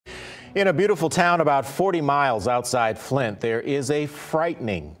In a beautiful town about 40 miles outside Flint, there is a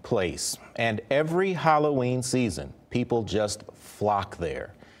frightening place. And every Halloween season, people just flock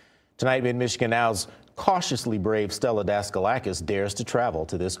there. Tonight, Mid-MichiganNow's cautiously brave Stella Daskalakis dares to travel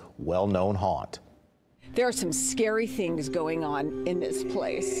to this well-known haunt. There are some scary things going on in this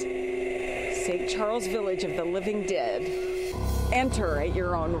place. St. Charles Village of the Living Dead. Enter at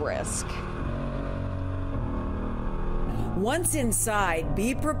your own risk. Once inside,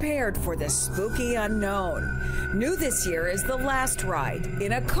 be prepared for the spooky unknown. New this year is the last ride,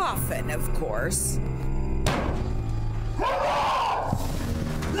 in a coffin, of course.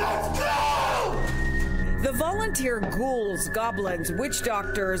 Let's go! The volunteer ghouls, goblins, witch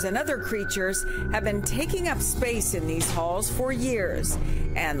doctors, and other creatures have been taking up space in these halls for years,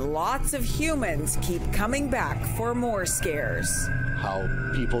 and lots of humans keep coming back for more scares. How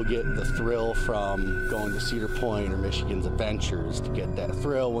people get the thrill from going to Cedar Point or Michigan's Adventures, to get that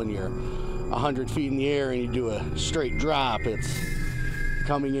thrill when you're 100 feet in the air and you do a straight drop. It's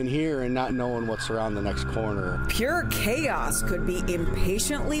coming in here and not knowing what's around the next corner. Pure chaos could be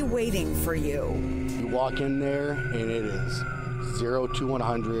impatiently waiting for you. You walk in there and it is 0 to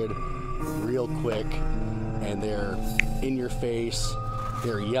 100 real quick, and they're in your face.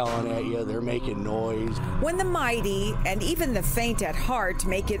 They're yelling at you, they're making noise. When the mighty and even the faint at heart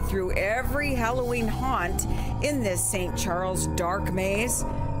make it through every Halloween haunt in this St. Charles dark maze,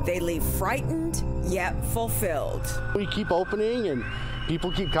 they leave frightened yet fulfilled. We keep opening and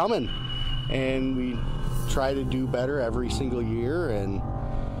people keep coming, and we try to do better every single year, and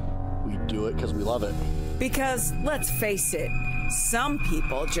we do it because we love it. Because let's face it, some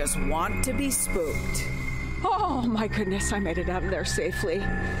people just want to be spooked. Oh my goodness, I made it out of there safely.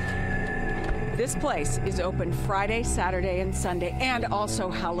 This place is open Friday, Saturday, and Sunday, and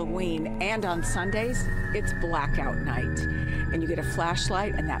also Halloween. And on Sundays, it's blackout night. And you get a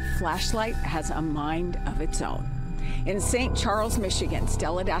flashlight, and that flashlight has a mind of its own. In St. Charles, Michigan,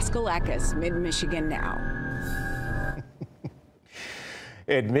 Stella Daskalakis, Mid-Michigan Now.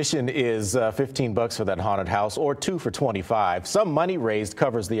 Admission is $15 for that haunted house, or $2 for $25. Some money raised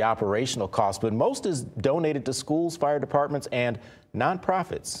covers the operational cost, but most is donated to schools, fire departments, and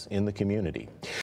nonprofits in the community.